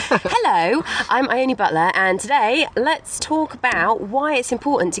Hello, I'm Ione Butler, and today let's talk about why it's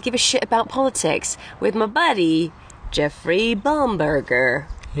important to give a shit about politics with my buddy, Jeffrey Bomberger.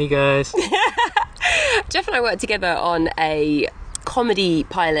 Hey guys. Jeff and I worked together on a comedy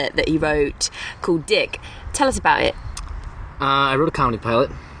pilot that he wrote called Dick. Tell us about it. I wrote a comedy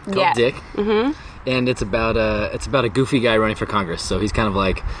pilot called Dick, and it's about a goofy guy running for Congress. So he's kind of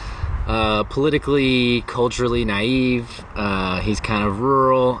like politically, culturally naive. He's kind of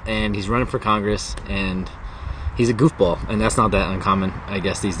rural, and he's running for Congress, and he's a goofball, and that's not that uncommon, I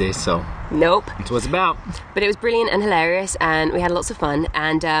guess, these days. So Nope. that's what it's about. But it was brilliant and hilarious, and we had lots of fun.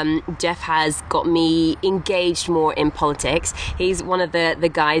 And Jeff has got me engaged more in politics. He's one of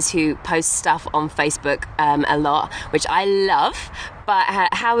the guys who posts stuff on Facebook a lot, which I love. But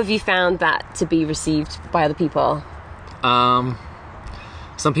how have you found that to be received by other people?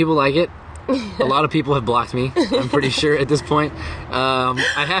 Some people like it. A lot of people have blocked me, I'm pretty sure at this point.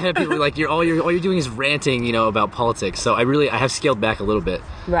 I have had people like, all you're doing is ranting, about politics. So I have scaled back a little bit.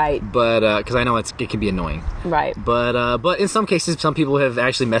 Right. But because I know it can be annoying. Right. But in some cases, some people have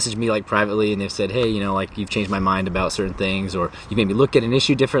actually messaged me like privately, and they've said, hey, like you've changed my mind about certain things, or you made me look at an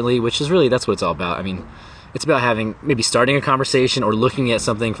issue differently, which is really, that's what it's all about. I mean, it's about maybe starting a conversation or looking at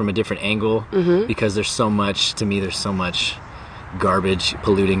something from a different angle, because there's so much garbage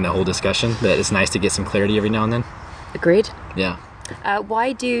polluting the whole discussion that it's nice to get some clarity every now and then. Agreed. Yeah.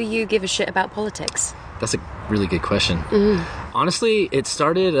 Why do you give a shit about politics? That's a really good question. Honestly, it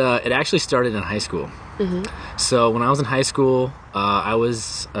actually started in high school. So when I was in high school, I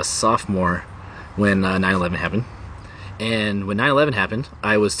was a sophomore when 9/11 happened. And when 9/11 happened,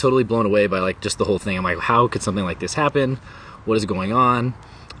 I was totally blown away by like just the whole thing. I'm like, how could something like this happen? What is going on?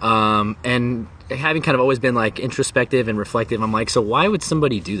 And having kind of always been like introspective and reflective, I'm like, so why would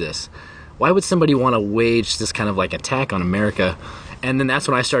somebody do this? Why would somebody want to wage this kind of like attack on America? And then that's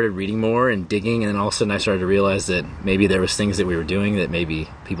when I started reading more and digging, and then all of a sudden I started to realize that maybe there was things that we were doing that maybe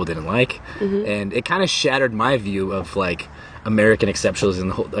people didn't like. And it kind of shattered my view of like American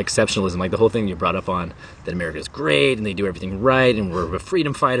exceptionalism, like the whole thing you brought up on that America's great and they do everything right and we're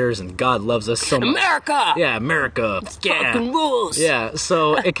freedom fighters and God loves us so much. America! Yeah, America. Yeah. Fucking rules! Yeah,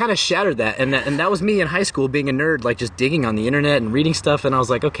 so it kind of shattered that. And that was me in high school being a nerd, like just digging on the internet and reading stuff, and I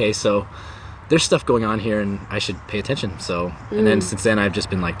was like, okay, so there's stuff going on here and I should pay attention. So, and then since then I've just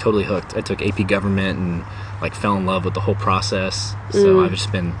been like totally hooked. I took AP government and like fell in love with the whole process. So I've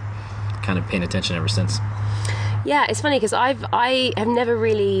just been kind of paying attention ever since. Yeah, it's funny because I never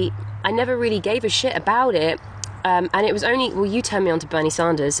really gave a shit about it, and it was only, you turned me on to Bernie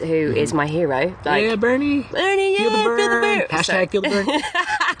Sanders, who is my hero. Like, yeah, Bernie, yeah, feel the burn. Hashtag feel the burn.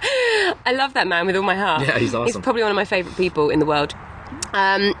 I love that man with all my heart. Yeah, he's awesome. He's probably one of my favourite people in the world.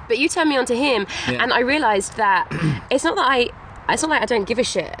 But you turned me on to him, and I realised that it's not like I don't give a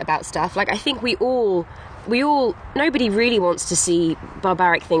shit about stuff. Like, I think we all, nobody really wants to see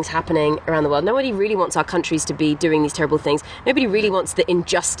barbaric things happening around the world. Nobody really wants our countries to be doing these terrible things. Nobody really wants the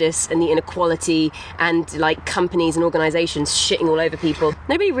injustice and the inequality and like companies and organisations shitting all over people.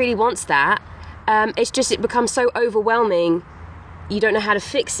 Nobody really wants that. It's just, it becomes so overwhelming, you don't know how to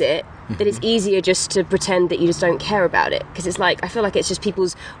fix it, that it's easier just to pretend that you just don't care about it. Because it's like, I feel like it's just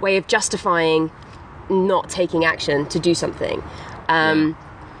people's way of justifying not taking action to do something. And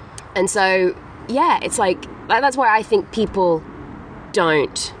so, yeah, it's like, that's why I think people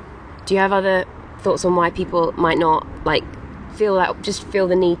don't. Do you have other thoughts on why people might not like feel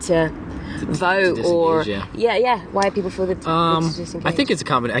the need to vote, or why people feel the need to disengage? I think it's a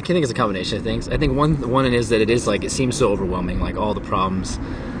combination of things. I think one is that it seems so overwhelming, like all the problems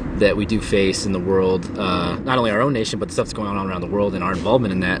that we do face in the world, not only our own nation, but the stuff that's going on around the world, and our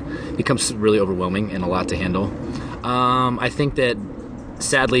involvement in that becomes really overwhelming and a lot to handle. I think that,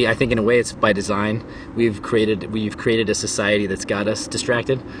 sadly, I think in a way it's by design. We've created a society that's got us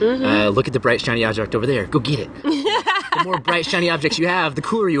distracted. Look at the bright shiny object over there. Go get it. The more bright shiny objects you have, the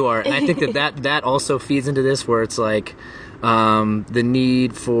cooler you are. And I think that also feeds into this, where it's like the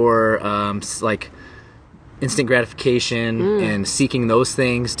need for like instant gratification and seeking those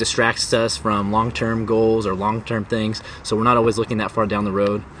things distracts us from long-term goals or long-term things. So we're not always looking that far down the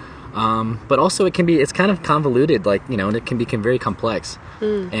road. But also it's kind of convoluted, like, and it can become very complex.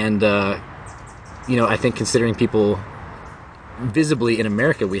 And, I think considering people visibly in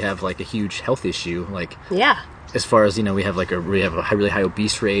America, we have like a huge health issue, like, as far as, we have really high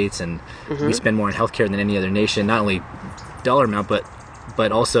obese rates, and we spend more on healthcare than any other nation, not only dollar amount,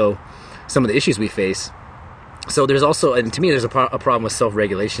 but also some of the issues we face. So there's also, and to me, there's a problem with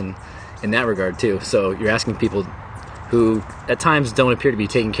self-regulation in that regard too. So you're asking people who at times don't appear to be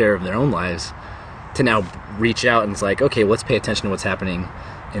taking care of their own lives to now reach out, and it's like, okay, let's pay attention to what's happening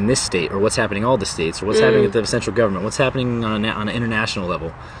in this state, or what's happening in all the states, or what's happening at the central government, what's happening on an international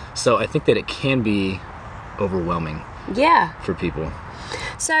level. So I think that it can be overwhelming. Yeah. For people.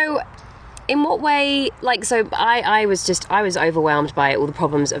 So, in what way? Like, so I was overwhelmed by all the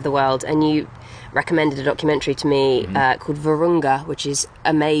problems of the world, and you recommended a documentary to me called Virunga, which is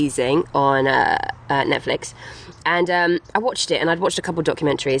amazing on Netflix. And I watched it, and I'd watched a couple of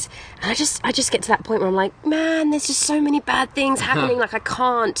documentaries, and I just get to that point where I'm like, man, there's just so many bad things happening. Like, I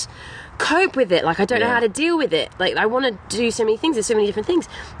can't cope with it. Like, I don't know how to deal with it. Like, I want to do so many things. There's so many different things.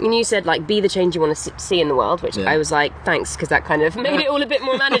 And you said, like, be the change you want to see in the world, which I was like, thanks, because that kind of made it all a bit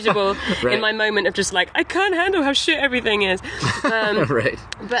more manageable in my moment of just like, I can't handle how shit everything is. Right.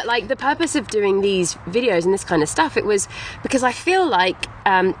 But, like, the purpose of doing these videos and this kind of stuff, it was because I feel like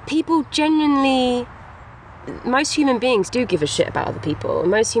people genuinely... Most human beings do give a shit about other people.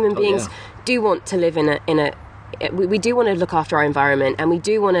 Most human beings do want to live in a we do want to look after our environment, and we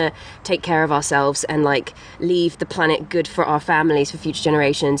do want to take care of ourselves and like leave the planet good for our families, for future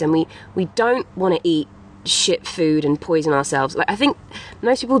generations, and we don't want to eat shit food and poison ourselves. Like, I think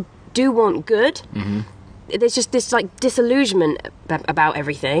most people do want good. There's just this like disillusionment about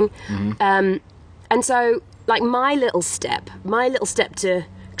everything. And so like my little step to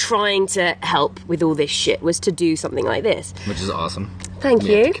trying to help with all this shit was to do something like this, which is awesome. Thank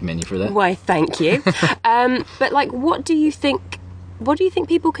you. I have to commend you for that. Why, thank you. But like, what do you think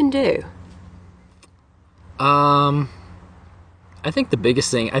people can do? I think the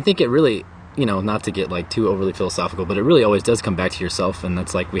biggest thing, I think it really, you know, not to get like too overly philosophical, but it really always does come back to yourself. And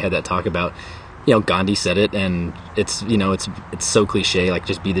that's like, we had that talk about, you know, Gandhi said it, and it's, you know, it's so cliche, like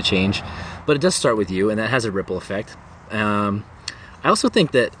just be the change, but it does start with you, and that has a ripple effect. I also think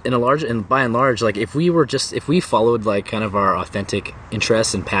that by and large, like if we followed like kind of our authentic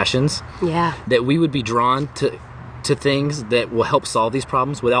interests and passions, that we would be drawn to things that will help solve these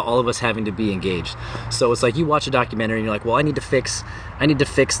problems without all of us having to be engaged. So it's like you watch a documentary and you're like, well, I need to fix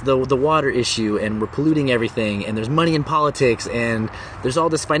the water issue, and we're polluting everything, and there's money in politics, and there's all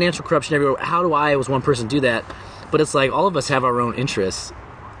this financial corruption everywhere. How do I, as one person, do that? But it's like all of us have our own interests,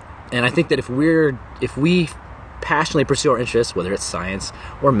 and I think that if we passionately pursue our interests, whether it's science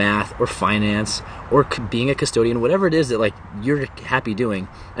or math or finance or being a custodian, whatever it is that like you're happy doing,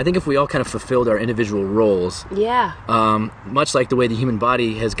 I think if we all kind of fulfilled our individual roles, much like the way the human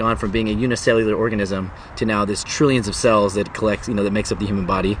body has gone from being a unicellular organism to now this trillions of cells that collects, you know, that makes up the human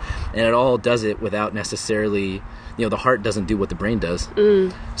body, and it all does it without necessarily, you know, the heart doesn't do what the brain does.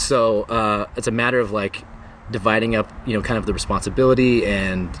 So it's a matter of like dividing up, you know, kind of the responsibility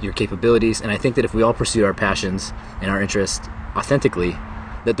and your capabilities. And I think that if we all pursue our passions and our interests authentically,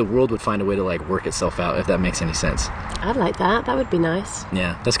 that the world would find a way to like work itself out, if that makes any sense. I'd like that. That would be nice.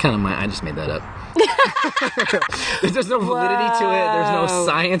 Yeah, that's kind of I just made that up. There's no validity to it. There's no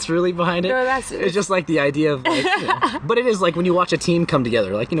science really behind it. No, it's just like the idea of like, you know, but it is like when you watch a team come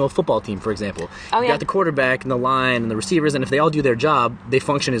together, like, you know, a football team, for example. You got the quarterback and the line and the receivers, and if they all do their job, they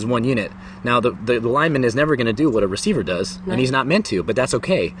function as one unit. Now the lineman is never going to do what a receiver does, and he's not meant to, but that's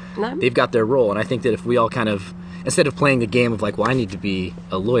okay. They've got their role, and I think that if we all kind of, instead of playing the game of like, well, I need to be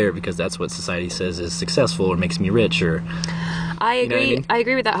a lawyer because that's what society says is successful or makes me rich, or I agree. You know what I mean? I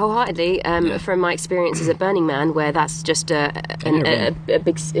agree with that wholeheartedly. From my experiences at Burning Man, where that's just a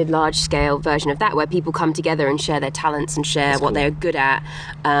large scale version of that, where people come together and share their talents and share what they're good at.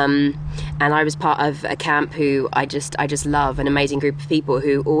 And I was part of a camp who I just love, an amazing group of people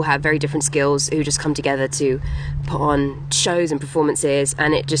who all have very different skills, who just come together to put on shows and performances,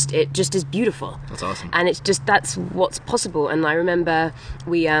 and it just is beautiful. That's awesome. And it's just, that's what's possible. And I remember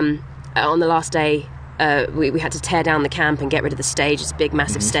we on the last day, we had to tear down the camp and get rid of the stage. It's a big,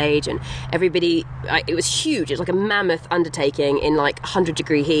 massive stage, and everybody, it was huge. It was like a mammoth undertaking in like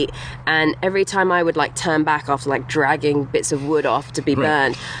 100-degree heat. And every time I would like turn back after like dragging bits of wood off to be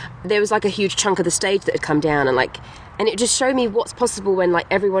burned, there was like a huge chunk of the stage that had come down, and it just showed me what's possible when like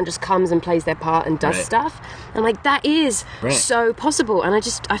everyone just comes and plays their part and does stuff. And like that is so possible. And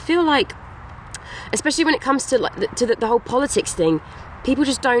I feel like, especially when it comes to like the whole politics thing, people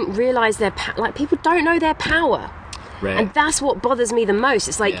just don't realise people don't know their power. Right. And that's what bothers me the most.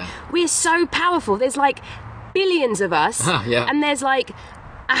 It's like, we're so powerful. There's like billions of us, and there's like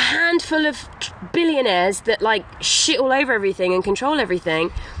a handful of billionaires that like shit all over everything and control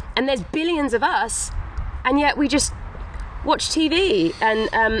everything, and there's billions of us, and yet we just watch TV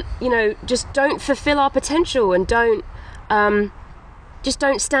and you know, just don't fulfill our potential and don't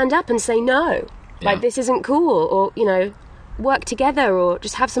stand up and say no. Like, this isn't cool, or, you know, work together, or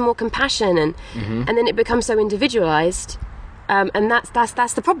just have some more compassion, and then it becomes so individualized, and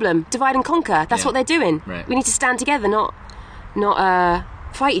that's the problem. Divide and conquer. That's what they're doing. We need to stand together, not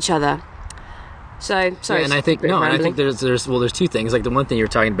fight each other. So sorry. Yeah, and I think there's two things. Like the one thing you're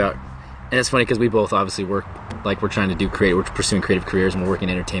talking about, and it's funny because we both obviously work, like we're trying to do we're pursuing creative careers and we're working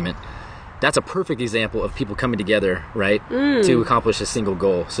in entertainment. That's a perfect example of people coming together, right, to accomplish a single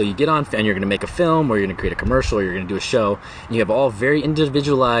goal. So you get on and you're going to make a film, or you're going to create a commercial, or you're going to do a show, and you have all very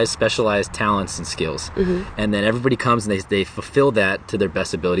individualized, specialized talents and skills. And then everybody comes and they fulfill that to their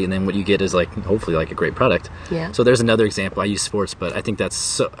best ability, and then what you get is, like, hopefully, like a great product. Yeah. So there's another example. I use sports, but I think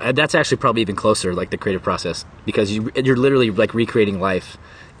that's actually probably even closer, like the creative process, because you're literally like recreating life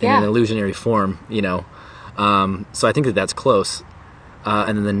in an illusionary form, you know. So I think that's close.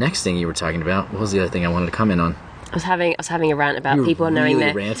 And then the next thing you were talking about, what was the other thing I wanted to comment on? I was having a rant about people knowing really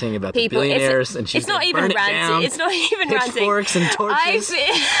their ranting about people. The billionaires, and she's it's not even ranting. It's not even ranting. Pitchforks and torches.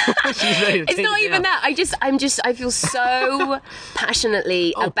 She's ready to it's not even that. I feel so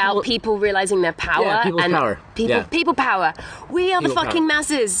passionately about people realizing their power. Yeah, people's power. People power. We are the fucking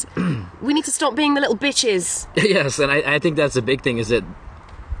masses. We need to stop being the little bitches. Yes, and I think that's a big thing. Is that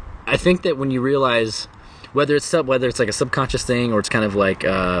I think that when you realize, whether it's like a subconscious thing or it's kind of like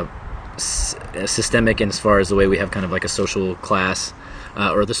systemic, in as far as the way we have kind of like a social class,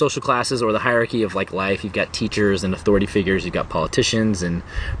 or the social classes, or the hierarchy of like life. You've got teachers and authority figures. You've got politicians and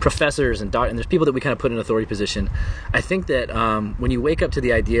professors and there's people that we kind of put in authority position. I think that when you wake up to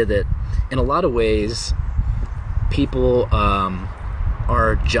the idea that in a lot of ways people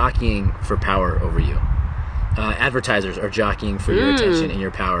are jockeying for power over you. Advertisers are jockeying for your attention and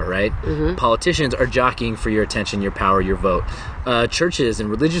your power, right? Politicians are jockeying for your attention, your power, your vote. Churches and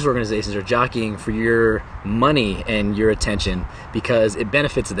religious organizations are jockeying for your money and your attention because it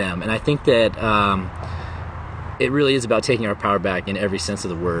benefits them. And I think that it really is about taking our power back in every sense of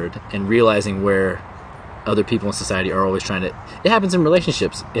the word and realizing where other people in society are always trying to... It happens in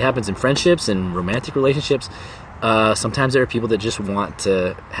relationships. It happens in friendships and romantic relationships. Sometimes there are people that just want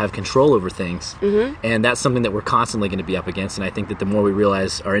to have control over things, and that's something that we're constantly going to be up against. And I think that the more we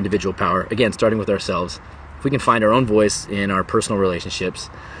realize our individual power, again, starting with ourselves, if we can find our own voice in our personal relationships,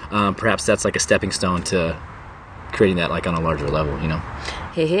 perhaps that's like a stepping stone to creating that, like, on a larger level, you know.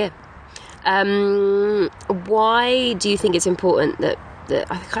 Hear, hear. Why do you think it's important that did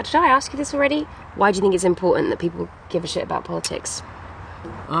I ask you this already? Why do you think it's important that people give a shit about politics?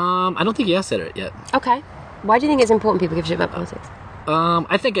 I don't think you asked that yet. Okay. Why do you think it's important people give a shit about politics?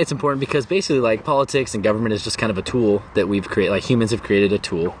 I think it's important because basically, like, politics and government is just kind of a tool that we've created. Like, humans have created a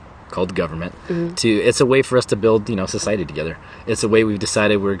tool called government. It's a way for us to build, society together. It's a way we've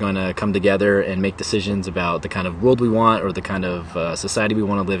decided we're going to come together and make decisions about the kind of world we want or the kind of society we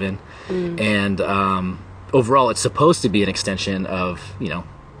want to live in. And overall, it's supposed to be an extension of,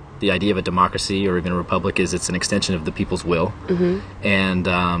 the idea of a democracy or even a republic is it's an extension of the people's will. And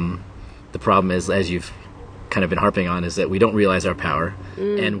the problem is, as you've kind of been harping on, is that we don't realize our power.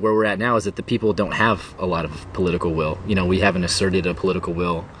 And where we're at now is that the people don't have a lot of political will. We haven't asserted a political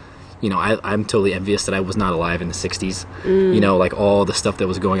will. I'm totally envious that I was not alive in the 60s. Like all the stuff that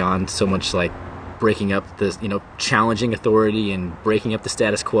was going on, so much like breaking up the, challenging authority and breaking up the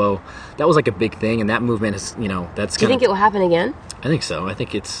status quo. That was like a big thing, and that movement is, that's. Do you think it will happen again? I think so. I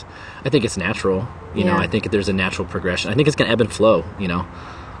think it's natural. I think there's a natural progression. I think it's going to ebb and flow.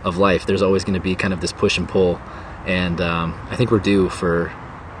 Of life. There's always going to be kind of this push and pull, and I think we're due for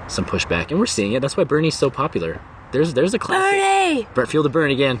some pushback, and we're seeing it. That's why Bernie's so popular. There's a classic. Bernie! Feel the burn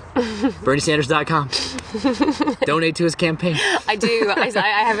again. BernieSanders.com. Donate to his campaign. I do. I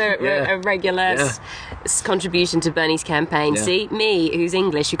have a regular contribution to Bernie's campaign. Yeah. See, me, who's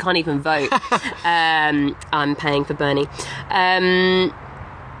English, who can't even vote. I'm paying for Bernie.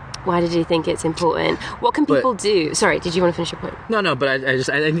 Why did you think it's important? What can people do? Sorry, did you want to finish your point? No, but I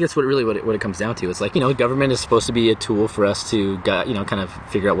think that's what it comes down to. It's like, government is supposed to be a tool for us to, kind of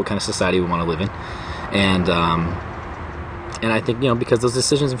figure out what kind of society we want to live in. And I think, because those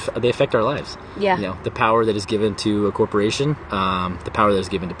decisions, they affect our lives. Yeah. The power that is given to a corporation, the power that is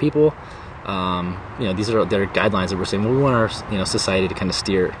given to people, these are their guidelines that we're saying, well, we want our, society to kind of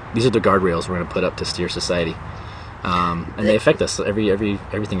steer. These are the guardrails we're going to put up to steer society. And they affect us.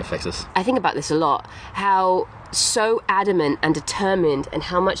 Everything affects us. I think about this a lot. How so adamant and determined, and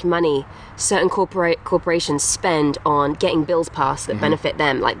how much money certain corporations spend on getting bills passed that benefit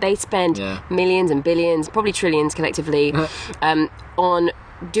them. Like they spend millions and billions, probably trillions collectively, on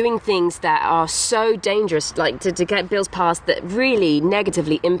doing things that are so dangerous, like to get bills passed that really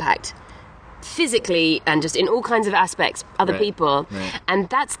negatively impact physically and just in all kinds of aspects other people, and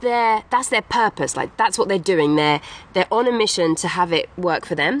that's their purpose. Like that's what they're doing. They're on a mission to have it work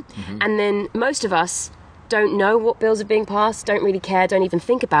for them. And then most of us don't know what bills are being passed, don't really care, don't even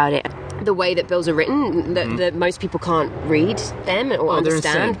think about it. the way that bills are written, that most people can't read them or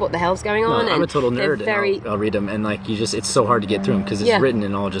understand what the hell's going on. I'm and a total nerd. very... I'll read them, and like it's so hard to get through them because it's written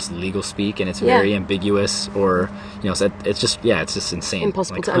in all just legal speak, and it's very ambiguous, or so it's just insane.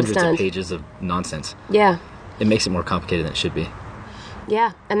 Impossible to hundreds understand. of pages of nonsense. Yeah. It makes it more complicated than it should be.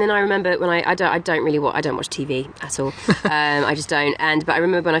 Yeah, and then I remember when I don't watch TV at all. I just don't. But I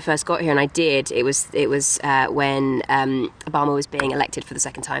remember when I first got here, and I did. It was when Obama was being elected for the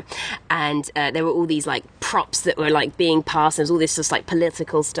second time, and there were all these like props that were like being passed. There was all this just like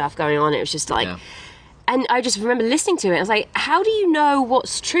political stuff going on. It was just like. Yeah. And I just remember listening to it. I was like, how do you know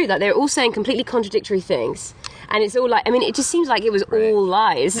what's true? Like, they're all saying completely contradictory things. And it's all like, I mean, it just seems like it was all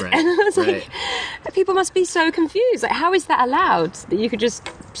lies. Right. And I was like, people must be so confused. Like, how is that allowed? That you could just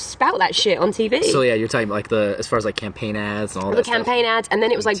spout that shit on TV? So, yeah, you're talking about, like, as far as, like, campaign ads and all that the campaign ads. And then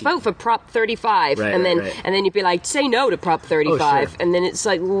it was like, vote for Prop 35. And then you'd be like, say no to Prop 35. Oh, sure. And then it's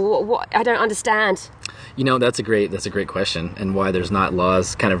like, what? I don't understand. You know, that's a great question. And why there's not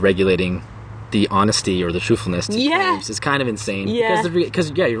laws kind of regulating the honesty or the truthfulness to claims is kind of insane. Yeah.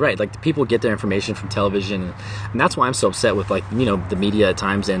 Because you're right. Like, the people get their information from television, and that's why I'm so upset with, like, the media at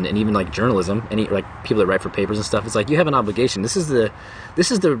times, and even like journalism, like people that write for papers and stuff. It's like, you have an obligation. This is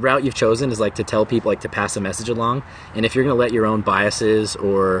the route you've chosen, is like to tell people, like, to pass a message along. And if you're going to let your own biases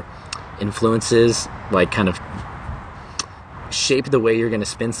or influences, like, kind of shape the way you're going to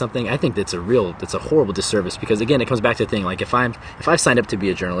spin something, I think that's a horrible disservice, because again, it comes back to the thing, like, if I've signed up to be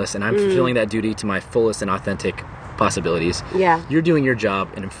a journalist and I'm fulfilling that duty to my fullest and authentic possibilities, you're doing your job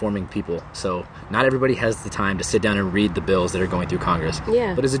in informing people. So not everybody has the time to sit down and read the bills that are going through Congress.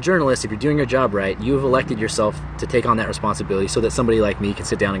 But as a journalist, if you're doing your job right, you have elected yourself to take on that responsibility so that somebody like me can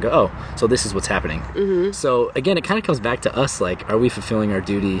sit down and go, oh, so this is what's happening. So again, it kind of comes back to us, like, are we fulfilling our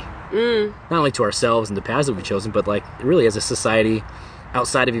duty not only to ourselves and the paths that we've chosen, but like really as a society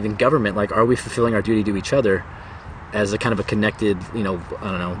outside of even government? Like, are we fulfilling our duty to each other as a kind of a connected,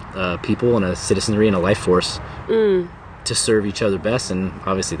 people and a citizenry and a life force to serve each other best? And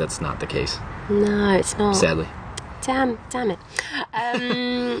obviously that's not the case. No, it's not. Sadly. Damn it.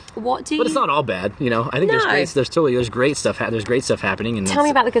 What do you... But it's not all bad, I think there's great stuff. There's great stuff happening. And tell me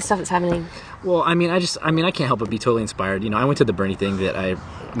about the good stuff that's happening. Well, I can't help but be totally inspired. I went to the Bernie thing that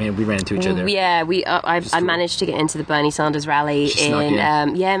we ran into each other. Yeah, I managed to get into the Bernie Sanders rally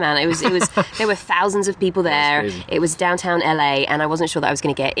man. It was there were thousands of people there. It was downtown LA, and I wasn't sure that I was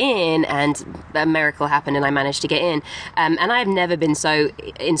going to get in, and a miracle happened, and I managed to get in. And I have never been so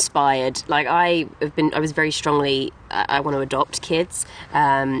inspired. Like, I was very strongly. I want to adopt kids.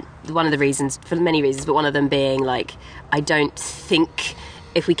 One of the reasons, for many reasons, but one of them being, like, I don't think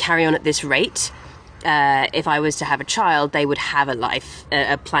if we carry on at this rate, if I was to have a child, they would have a life,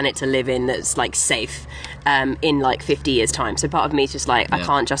 a planet to live in that's, like, safe in, like, 50 years' time. So part of me is just like, I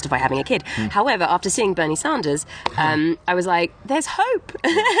can't justify having a kid. However, after seeing Bernie Sanders, I was like, there's hope.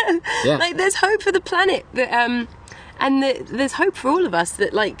 Like, there's hope for the planet. And there's hope for all of us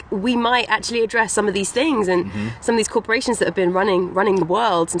that, like, we might actually address some of these things, and some of these corporations that have been running the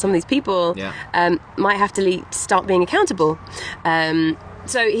world, and some of these people might have to start being accountable.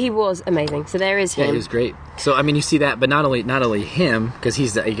 So he was amazing. So there is him. Yeah, he was great. So, I mean, you see that, but not only him, because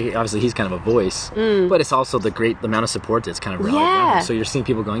obviously he's kind of a voice, but it's also the amount of support that's kind of rallied around him. So you're seeing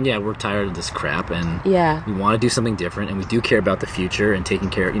people going, we're tired of this crap, and we want to do something different, and we do care about the future and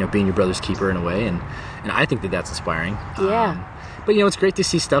taking care, being your brother's keeper in a way, and I think that's inspiring. But it's great to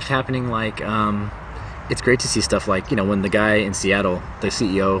see stuff happening, like it's great to see stuff like when the guy in Seattle, the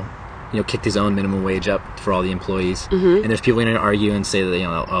CEO, kicked his own minimum wage up for all the employees. And there's people going to argue and say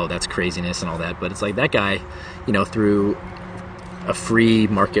that, oh, that's craziness and all that. But it's like that guy, through a free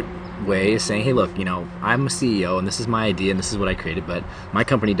market way is saying, hey, look, I'm a CEO and this is my idea and this is what I created, but my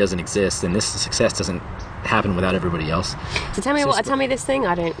company doesn't exist and this success doesn't happen without everybody else. So tell me this thing.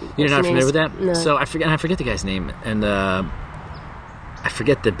 I don't... You're not familiar with that? No. So I forget the guy's name, and I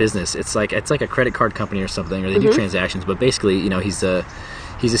forget the business. It's like a credit card company or something, or they do transactions, but basically, he's a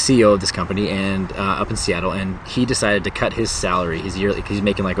CEO of this company and up in Seattle, and he decided to cut his salary, his yearly, because he's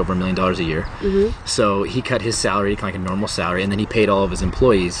making like over $1 million a year. So he cut his salary to like a normal salary, and then he paid all of his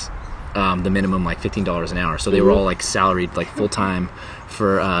employees the minimum, like $15 an hour. So they were all like salaried, like full time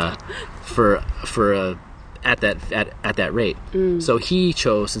at that rate. So he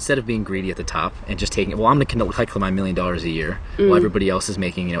chose, instead of being greedy at the top and just taking, I'm going to collect my $1 million a year while everybody else is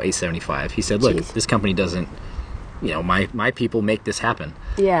making $875. He said, look, this company doesn't. My people make this happen.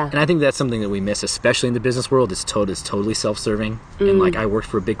 Yeah. And I think that's something that we miss, especially in the business world. It's totally self-serving. And like, I worked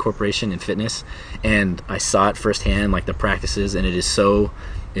for a big corporation in fitness, and I saw it firsthand, like the practices, and it is so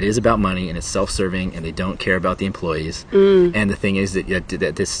It is about money, and it's self-serving, and they don't care about the employees. And the thing is that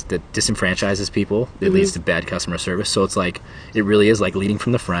that disenfranchises people. It leads to bad customer service. So it's like, it really is like leading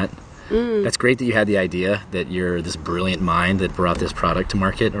from the front. That's great that you had the idea, that you're this brilliant mind that brought this product to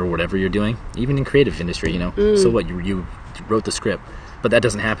market or whatever you're doing, even in creative industry, So what, you wrote the script, but that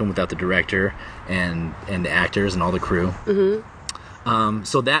doesn't happen without the director and the actors and all the crew.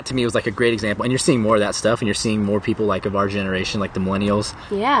 So that to me was like a great example, and you're seeing more of that stuff, and you're seeing more people like of our generation, like the millennials,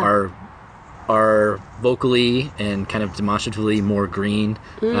 are vocally and kind of demonstratively more green.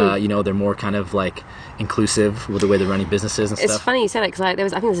 They're more kind of like inclusive with the way they're running businesses and stuff. It's funny you said it, because I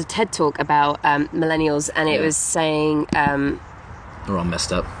think there's a TED talk about millennials, and it was saying they're all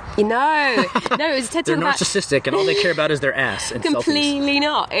messed up. No, it was a TED They're talk about... narcissistic, and all they care about is their ass and completely selfies.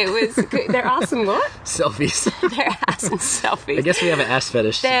 Not. It was their ass and what? Selfies. Their ass and selfies. I guess we have an ass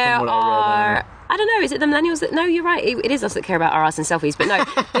fetish. There from what are... I don't know, is it the millennials that... No, you're right, it is us that care about our ass and selfies. But no,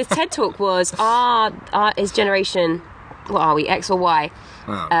 this TED talk was his generation... What are we, X or Y?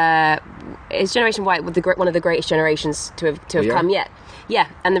 Is Generation Y one of the greatest generations to have come yet? Yeah,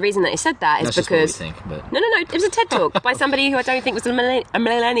 and the reason that he said that is that's because... just what we think, but... No, it was a TED talk by somebody who I don't think was a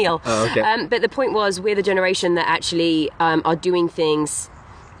millennial. Oh, okay. But the point was, we're the generation that actually are doing things...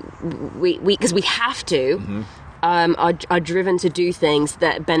 Because we have to... Are driven to do things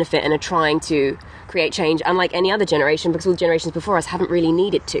that benefit and are trying to create change, unlike any other generation, because all the generations before us haven't really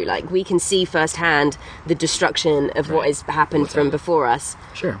needed to. Like, we can see firsthand the destruction of what has happened from before us.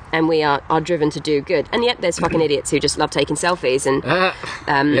 Sure. And we are driven to do good. And yet there's fucking idiots who just love taking selfies. And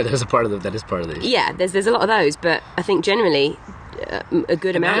there's a part of that is part of the issue. Yeah, there's a lot of those, but I think generally a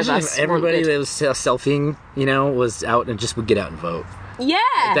good amount of us. If everybody that was selfieing, was out and just would get out and vote. Yeah,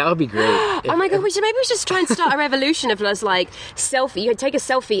 that would be great. Oh my god, maybe we should just try and start a revolution of us, like, selfie. You take a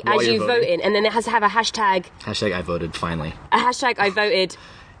selfie as you vote in, and then it has to have a hashtag. Hashtag I voted, finally. A hashtag I voted.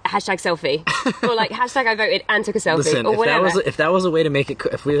 A hashtag selfie, or like hashtag I voted and took a selfie, Listen, or whatever. If that was a way to make it,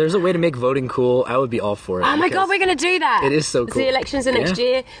 if there's a way to make voting cool, I would be all for it. Oh my god, we're gonna do that. It is so cool. The elections are next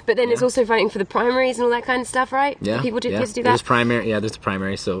year, but then there's also voting for the primaries and all that kind of stuff, right? Yeah, kids do that. There's primary. Yeah, there's the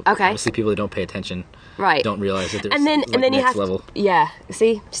primary. So obviously people that don't pay attention, don't realize that there's and then you have level.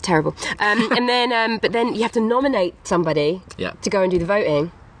 See, it's terrible. But then you have to nominate somebody to go and do the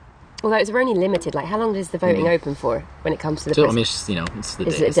voting. Although it's only limited. Like, how long is the voting open for when it comes to the president? It's the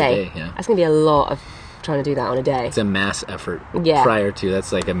day. Is it a day? Yeah. That's going to be a lot of trying to do that on a day. It's a mass effort. Yeah. Prior to,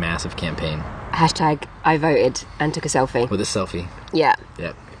 that's like a massive campaign. Hashtag I voted and took a selfie. With a selfie. Yeah.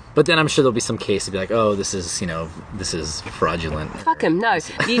 Yeah. But then I'm sure there'll be some case to be like, oh, this is fraudulent. Fuck them. No,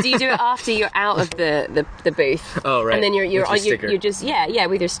 you do it after you're out of the booth. Oh, right. And then you're with your you're just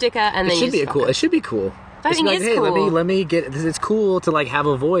with your sticker, and then it should be cool. Voting is cool. Let me get. It's cool to like have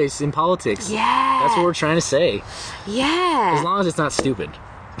a voice in politics. Yeah, that's what we're trying to say. Yeah, as long as it's not stupid.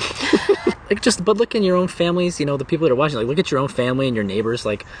 But look in your own families. The people that are watching. Like, look at your own family and your neighbors.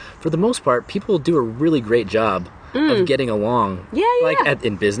 Like, for the most part, people do a really great job of getting along. Yeah. Like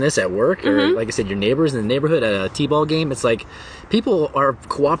in business, at work, or like I said, your neighbors in the neighborhood at a t-ball game. It's like people are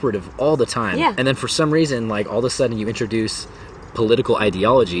cooperative all the time. Yeah. And then for some reason, like all of a sudden, you introduce political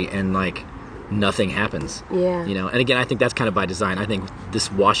ideology and like nothing happens. Yeah. And again, I think that's kind of by design. I think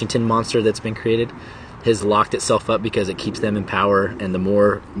this Washington monster that's been created has locked itself up because it keeps them in power, and the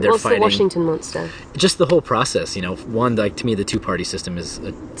more they're fighting... What's the Washington monster? Just the whole process, One, like, to me, the two-party system is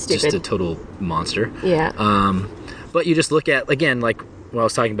just a total monster. Yeah. But you just look at, again, like when I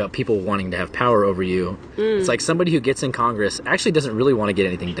was talking about people wanting to have power over you, it's like somebody who gets in Congress actually doesn't really want to get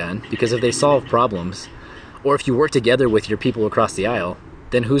anything done, because if they solve problems, or if you work together with your people across the aisle,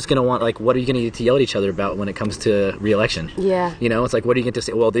 then who's going to want, like, what are you going to need to yell at each other about when it comes to re-election? Yeah. It's like, what are you going to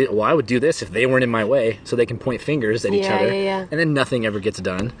say? Well, I would do this if they weren't in my way, so they can point fingers at each other. Yeah. And then nothing ever gets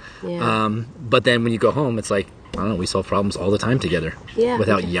done. Yeah. But then when you go home, it's like, I don't know, we solve problems all the time together. Yeah.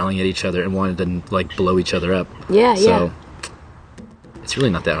 Without yelling at each other and wanting to, like, blow each other up. Yeah, so, it's really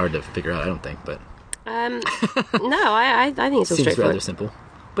not that hard to figure out, I don't think, but... No, I think it's all seems straightforward. rather simple.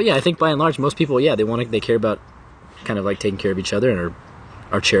 But yeah, I think by and large, most people, they care about kind of like taking care of each other and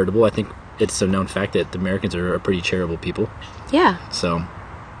are charitable. I think it's a known fact that the Americans are pretty charitable people. Yeah. So,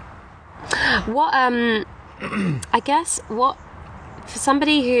 what I guess for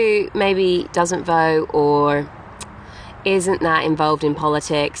somebody who maybe doesn't vote or isn't that involved in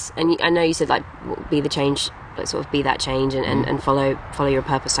politics, and I know you said like be the change, like sort of be that change and follow your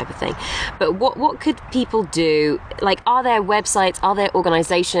purpose type of thing. But what could people do? Like, are there websites? Are there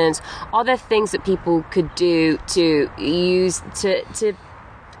organizations? Are there things that people could do to use to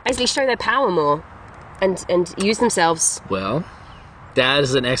basically show their power more and use themselves? Well, that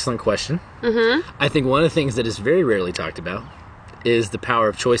is an excellent question. I think one of the things that is very rarely talked about is the power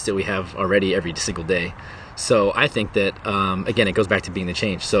of choice that we have already every single day. So I think that, again, it goes back to being the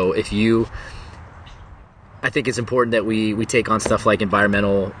change. So I think it's important that we take on stuff like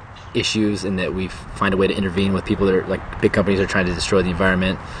environmental issues and that we find a way to intervene with people that are like big companies are trying to destroy the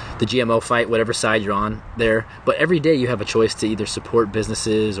environment, the GMO fight, whatever side you're on there. But every day you have a choice to either support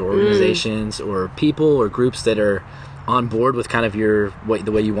businesses or organizations or people or groups that are on board with kind of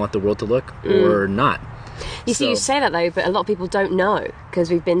the way you want the world to look or not. You say that though, but a lot of people don't know because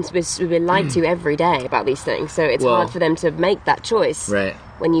we've been lied to every day about these things. So it's hard for them to make that choice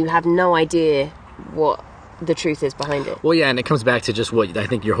when you have no idea what the truth is behind it. Well, yeah, and it comes back to just what I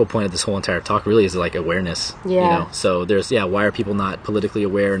think your whole point of this whole entire talk really is like awareness. Yeah. You know? So there's why are people not politically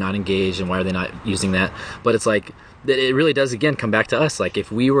aware, not engaged, and why are they not using that? But it's like it really does again come back to us. Like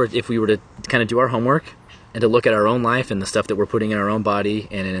if we were to kind of do our homework and to look at our own life and the stuff that we're putting in our own body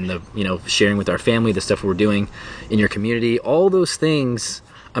and in the sharing with our family, the stuff we're doing in your community, all those things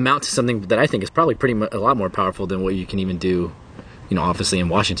amount to something that I think is probably a lot more powerful than what you can even do. Obviously in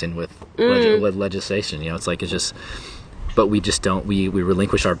Washington with legislation, but we just don't, we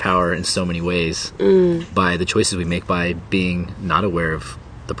relinquish our power in so many ways by the choices we make, by being not aware of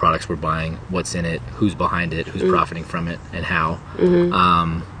the products we're buying, what's in it, who's behind it, who's profiting from it, and how.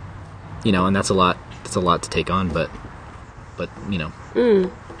 And that's a lot to take on, but we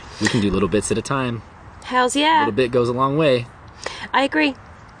can do little bits at a time. Hells yeah. A little bit goes a long way. I agree.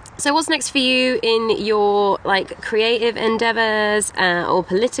 So what's next for you in your creative endeavors or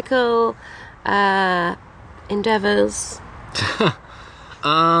political endeavors?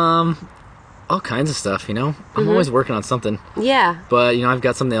 All kinds of stuff, I'm always working on something. Yeah. But, I've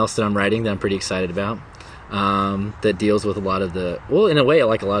got something else that I'm writing that I'm pretty excited about that deals with a lot of in a way,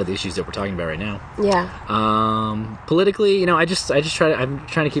 like a lot of the issues that we're talking about right now. Yeah. Politically, I'm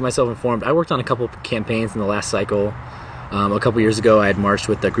trying to keep myself informed. I worked on a couple campaigns in the last cycle. A couple years ago, I had marched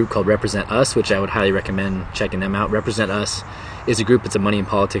with a group called Represent Us, which I would highly recommend checking them out. Represent Us is a group, it's a money and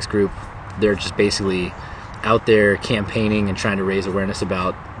politics group. They're just basically out there campaigning and trying to raise awareness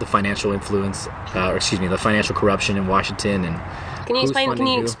about the financial influence, the financial corruption in Washington. And Can you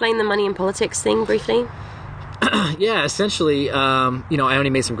explain the money and politics thing briefly? Yeah, essentially, I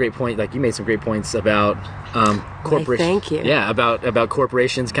only made some great points, like you made some great points about corporations. Thank you. Yeah, about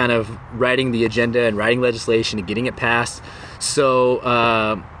corporations kind of writing the agenda and writing legislation and getting it passed.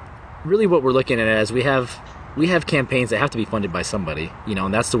 So, really, what we're looking at is we have campaigns that have to be funded by somebody,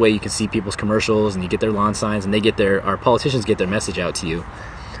 and that's the way you can see people's commercials and you get their lawn signs and our politicians get their message out to you.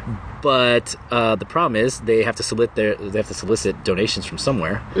 But the problem is they have to solicit donations from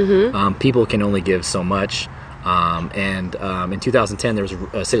somewhere. Mm-hmm. People can only give so much. And in 2010, there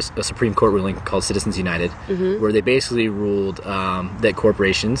was a Supreme Court ruling called Citizens United, mm-hmm. where they basically ruled that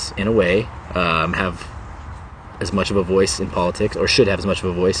corporations, in a way, have as much of a voice in politics, or should have as much of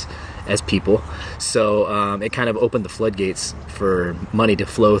a voice as people. So it kind of opened the floodgates for money to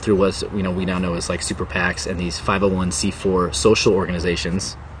flow through what we now know as like super PACs and these 501c4 social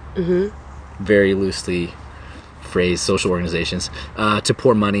organizations, mm-hmm. very loosely phrased social organizations, to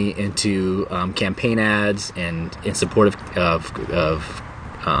pour money into campaign ads and in support of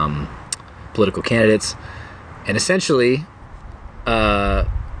political candidates. And essentially,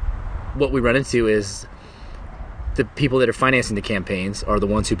 what we run into is the people that are financing the campaigns are the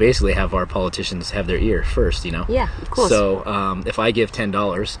ones who basically have our politicians have their ear first, Yeah, of course. So if I give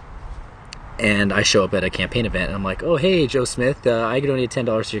 $10 and I show up at a campaign event and I'm like, oh, hey, Joe Smith, I donated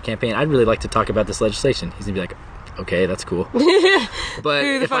 $10 to your campaign. I'd really like to talk about this legislation. He's going to be like, okay, that's cool. But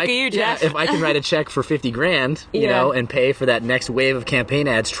who the fuck are you, Jeff? If I can write a check for $50,000, you know, and pay for that next wave of campaign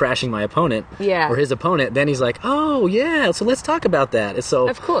ads trashing my opponent or his opponent, then he's like, oh yeah, so let's talk about that. And so,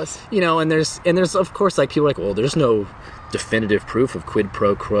 of course, and there's of course like people are like, well, there's no definitive proof of quid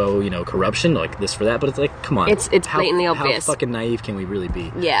pro quo, corruption like this for that, but it's like, come on, it's blatantly obvious. How fucking naive can we really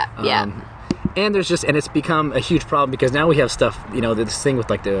be? Yeah. And it's become a huge problem because now we have stuff, this thing with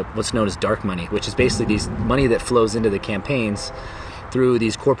like what's known as dark money, which is basically these money that flows into the campaigns through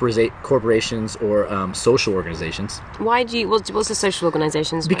these corporations or social organizations. What's the social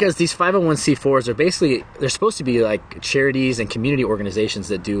organizations? Because these 501c4s are basically, they're supposed to be like charities and community organizations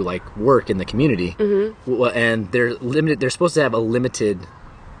that do like work in the community. Mm-hmm. And they're limited. They're supposed to have a limited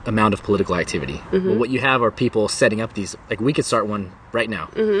amount of political activity. Well, what you have are people setting up these, like we could start one right now,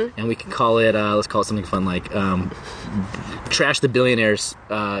 and we can call it, let's call it something fun like Trash the Billionaires,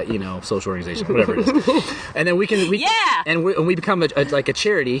 social organization, whatever it is. And then we become a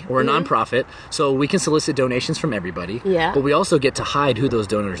charity or a nonprofit, so we can solicit donations from everybody. Yeah. But we also get to hide who those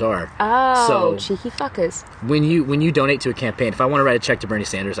donors are. Oh, so cheeky fuckers. When you donate to a campaign, if I want to write a check to Bernie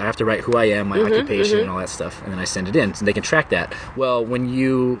Sanders, I have to write who I am, my occupation, and all that stuff, and then I send it in, so they can track that. Well, when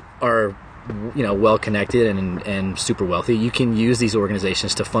you are well connected and super wealthy, you can use these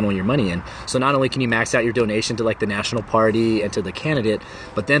organizations to funnel your money in. So not only can you max out your donation to like the national party and to the candidate,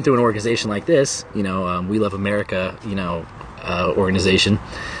 but then through an organization like this, We Love America, organization,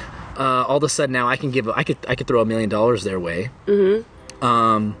 all of a sudden now I could throw $1 million their way.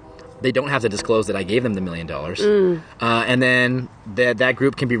 They don't have to disclose that I gave them the $1 million. And then that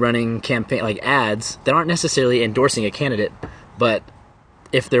group can be running campaign like ads that aren't necessarily endorsing a candidate, but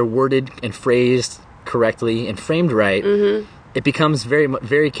if they're worded and phrased correctly and framed right, it becomes very,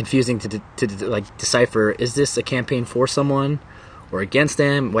 very confusing to decipher, is this a campaign for someone or against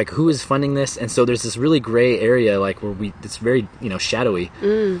them? Like, who is funding this? And so there's this really gray area, like, where it's very, shadowy.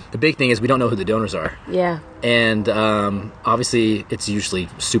 The big thing is we don't know who the donors are. Yeah. And obviously it's usually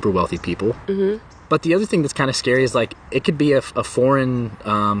super wealthy people. But the other thing that's kind of scary is, like, it could be a foreign,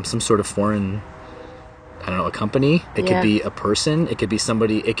 some sort of foreign, I don't know, a company. It could be a person. It could be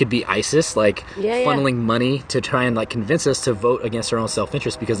somebody. It could be ISIS, funneling money to try and convince us to vote against our own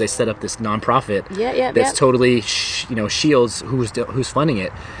self-interest because they set up this nonprofit that's totally, shields who's funding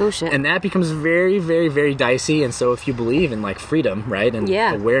it. Bullshit. And that becomes very, very, very dicey. And so if you believe in freedom, right, and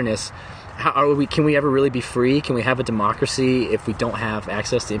awareness, can we ever really be free? Can we have a democracy if we don't have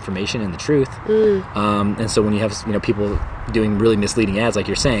access to information and the truth? And so when you have people doing really misleading ads, like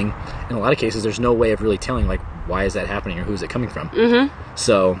you're saying, in a lot of cases there's no way of really telling why is that happening or who's it coming from.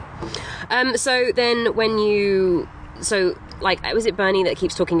 So then was it Bernie that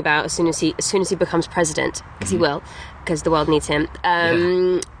keeps talking about as soon as he becomes president, because he will, because the world needs him,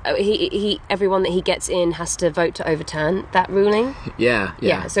 everyone that he gets in has to vote to overturn that ruling?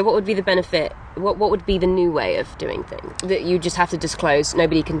 Yeah. So what would be the benefit? What would be the new way of doing things? That you just have to disclose,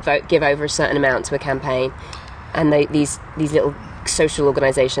 nobody can give over a certain amount to a campaign, and these little social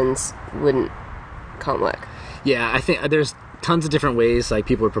organizations can't work. Yeah, I think there's tons of different ways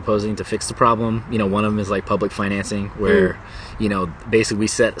people are proposing to fix the problem. One of them is public financing, where basically we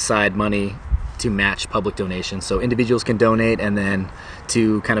set aside money to match public donations, so individuals can donate, and then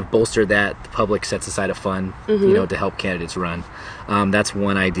to kind of bolster that, the public sets aside a fund to help candidates run. That's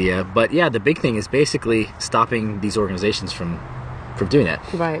one idea. But the big thing is basically stopping these organizations from doing that.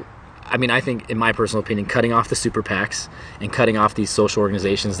 Right. I mean, I think, in my personal opinion, cutting off the super PACs and cutting off these social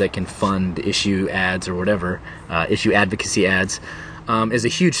organizations that can fund issue ads or whatever, issue advocacy ads, is a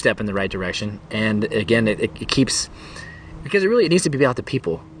huge step in the right direction. And again, it keeps, because it needs to be about the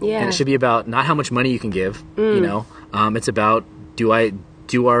people. Yeah. And it should be about not how much money you can give. It's about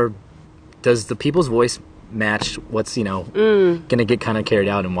does the people's voice match what's going to get kind of carried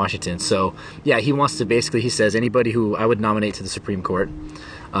out in Washington. So he wants to he says anybody who I would nominate to the Supreme Court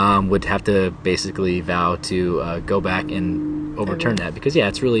would have to basically vow to go back and overturn that, because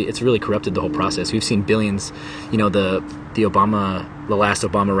it's really corrupted the whole process. We've seen billions, the last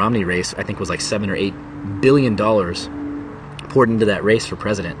Obama Romney race, I think, was $7 or $8 billion poured into that race for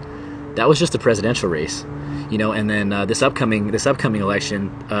president. That was just a presidential race, and then this upcoming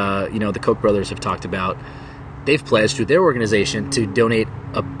election, the Koch brothers have talked about, they've pledged through their organization to donate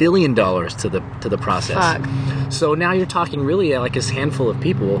 $1 billion to the process. Fuck. So now you're talking really a handful of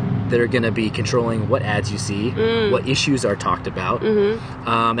people that are going to be controlling what ads you see, what issues are talked about,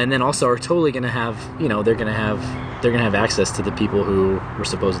 and then also are totally going to have, they're going to have access to the people who we're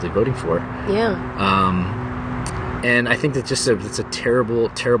supposedly voting for. Yeah. And I think that's it's a terrible,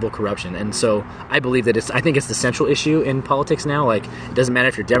 terrible corruption. And so I believe that I think it's the central issue in politics now. It doesn't matter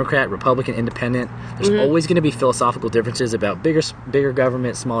if you're Democrat, Republican, Independent. There's always going to be philosophical differences about bigger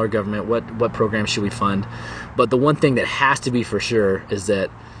government, smaller government, what programs should we fund. But the one thing that has to be for sure is that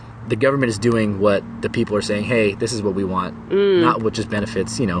the government is doing what the people are saying, hey, this is what we want, not what just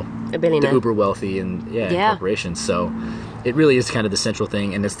benefits, a billionaire, the uber wealthy and corporations. So it really is kind of the central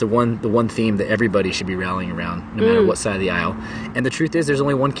thing, and it's the one theme that everybody should be rallying around, no matter what side of the aisle. And the truth is, there's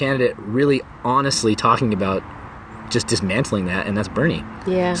only one candidate really honestly talking about just dismantling that, and that's Bernie.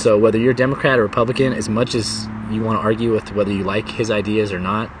 Yeah. So whether you're Democrat or Republican, as much as you want to argue with whether you like his ideas or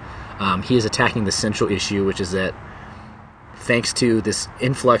not, he is attacking the central issue, which is that thanks to this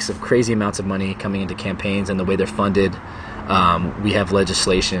influx of crazy amounts of money coming into campaigns and the way they're funded, we have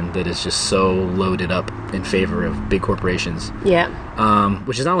legislation that is just so loaded up in favor of big corporations. Yeah.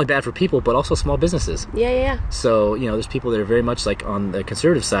 Which is not only bad for people, but also small businesses. Yeah. So, there's people that are very much like on the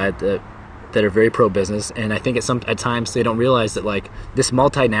conservative side that are very pro-business, and I think at times they don't realize that like this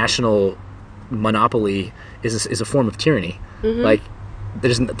multinational monopoly is a form of tyranny. Mm-hmm. Like,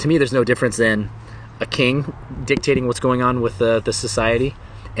 to me, there's no difference than a king dictating what's going on with the society,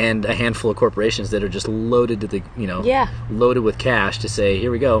 and a handful of corporations that are just loaded to loaded with cash to say,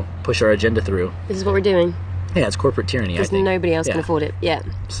 here we go, push our agenda through. This is what we're doing. Yeah, it's corporate tyranny, I think. Nobody else can afford it. Yeah.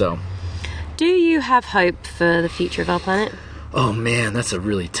 So, do you have hope for the future of our planet? Oh man, that's a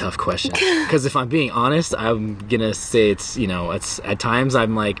really tough question. Because if I'm being honest, I'm gonna say it's at times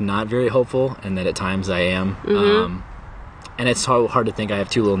I'm like not very hopeful, and that at times I am. Mm-hmm. And it's hard to think. I have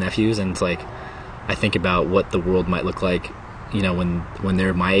 2 little nephews, and it's like I think about what the world might look like, when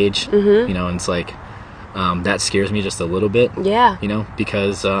they're my age. Mm-hmm. And it's like that scares me just a little bit. Yeah.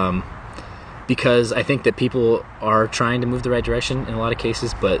 Because I think that people are trying to move the right direction in a lot of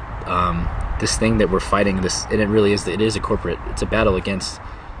cases, but this thing that we're fighting, and it is it's a battle against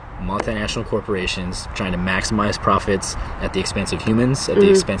multinational corporations trying to maximize profits at the expense of humans, at the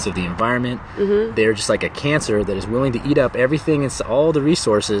expense of the environment. Mm-hmm. They're just like a cancer that is willing to eat up everything and all the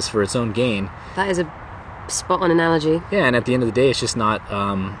resources for its own gain. That is a spot-on analogy. Yeah, and at the end of the day, it's just not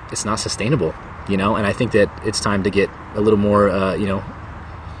sustainable, and I think that it's time to get a little more,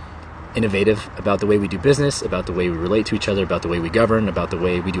 innovative about the way we do business, about the way we relate to each other, about the way we govern, about the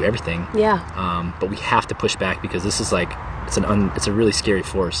way we do everything. Yeah. But we have to push back, because this is like it's a really scary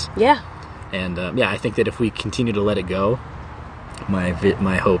force. Yeah. And I think that if we continue to let it go, my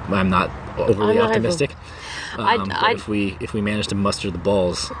hope, I'm not overly optimistic. But if we manage to muster the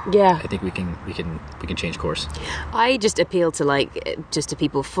balls, I think we can change course. I just appeal to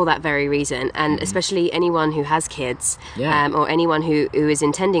people for that very reason, and especially anyone who has kids, or anyone who is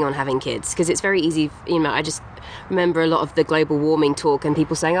intending on having kids, because it's very easy. I just remember a lot of the global warming talk and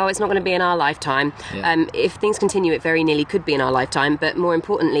people saying, "Oh, it's not going to be in our lifetime." Yeah. If things continue, it very nearly could be in our lifetime. But more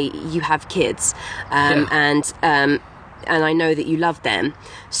importantly, you have kids, and I know that you love them,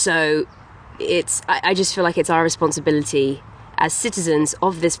 so. I just feel like it's our responsibility as citizens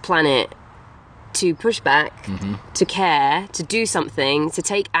of this planet to push back, to care, to do something, to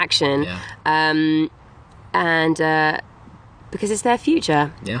take action, and because it's their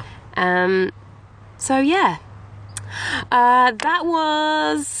future. Yeah. So yeah. That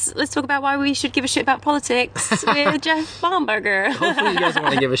was... Let's talk about why we should give a shit about politics with Jeff Bomberger. Hopefully you guys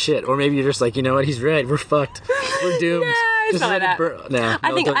want to give a shit. Or maybe you're just like, you know what, he's right. We're fucked. We're doomed. No, it's not like that.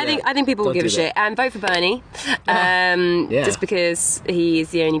 I think people will give a shit. And vote for Bernie. Just because he's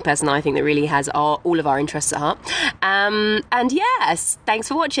the only person I think that really has all of our interests at heart. And yes, thanks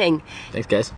for watching. Thanks, guys.